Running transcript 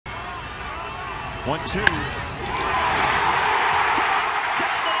1-2.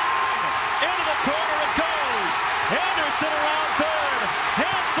 Into the corner it goes. Anderson around third.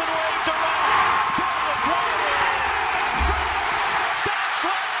 Hanson waved around. The play is dropped. Sox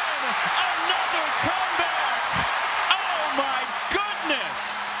win. Another comeback. Oh my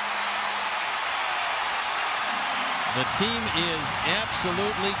goodness. The team is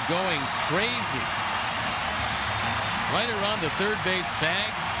absolutely going crazy. Right around the third base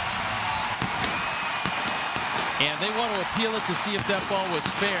bag. And they want to appeal it to see if that ball was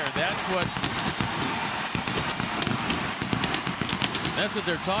fair. That's what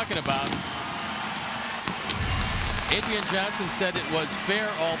they're talking about. Adrian Johnson said it was fair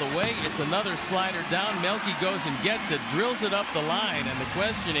all the way. It's another slider down. Melky goes and gets it, drills it up the line, and the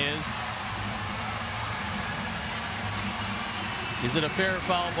question is it a fair or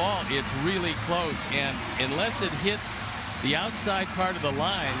foul ball? It's really close, and unless it hit the outside part of the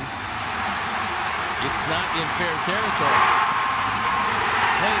line, it's not in fair territory.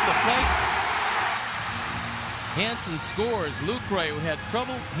 Play at the plate. Hanson scores. Lucroy, who had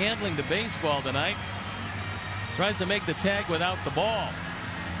trouble handling the baseball tonight, tries to make the tag without the ball.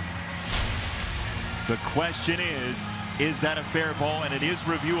 The question is that a fair ball? And it is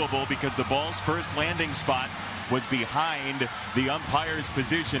reviewable because the ball's first landing spot was behind the umpire's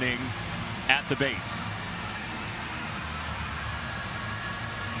positioning at the base.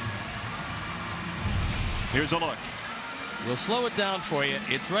 Here's a look. We'll slow it down for you.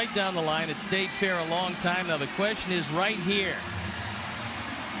 It's right down the line. It stayed fair a long time. Now the question is right here.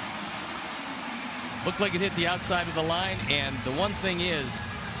 Looked like it hit the outside of the line, and the one thing is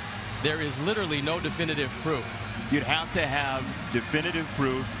there is literally no definitive proof. You'd have to have definitive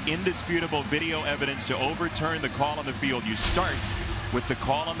proof, indisputable video evidence to overturn the call on the field. You start with the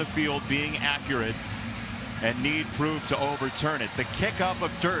call on the field being accurate and need proof to overturn it. The kick up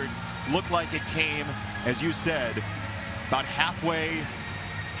of dirt looked like it came, as you said, about halfway.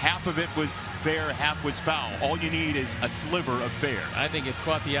 Half of it was fair, half was foul. All you need is a sliver of fair. I think it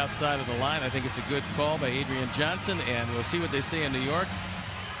caught the outside of the line. I think it's a good call by Adrian Johnson, and we'll see what they say in New York.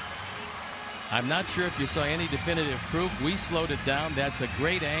 I'm not sure if you saw any definitive proof. We slowed it down. That's a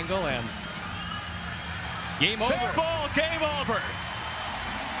great angle, and game over. Fair ball, game over.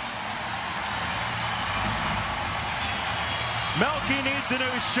 Melky needs a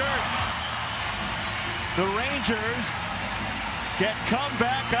new shirt. The Rangers get come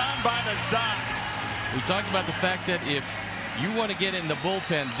back on by the Sox. We talked about the fact that if you want to get in the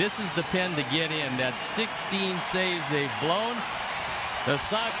bullpen, this is the pen to get in. That's 16 saves they've blown. The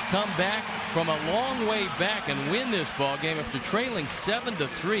Sox come back from a long way back and win this ball game after trailing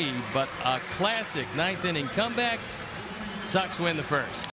 7-3, but a classic ninth inning comeback. Sox win the first.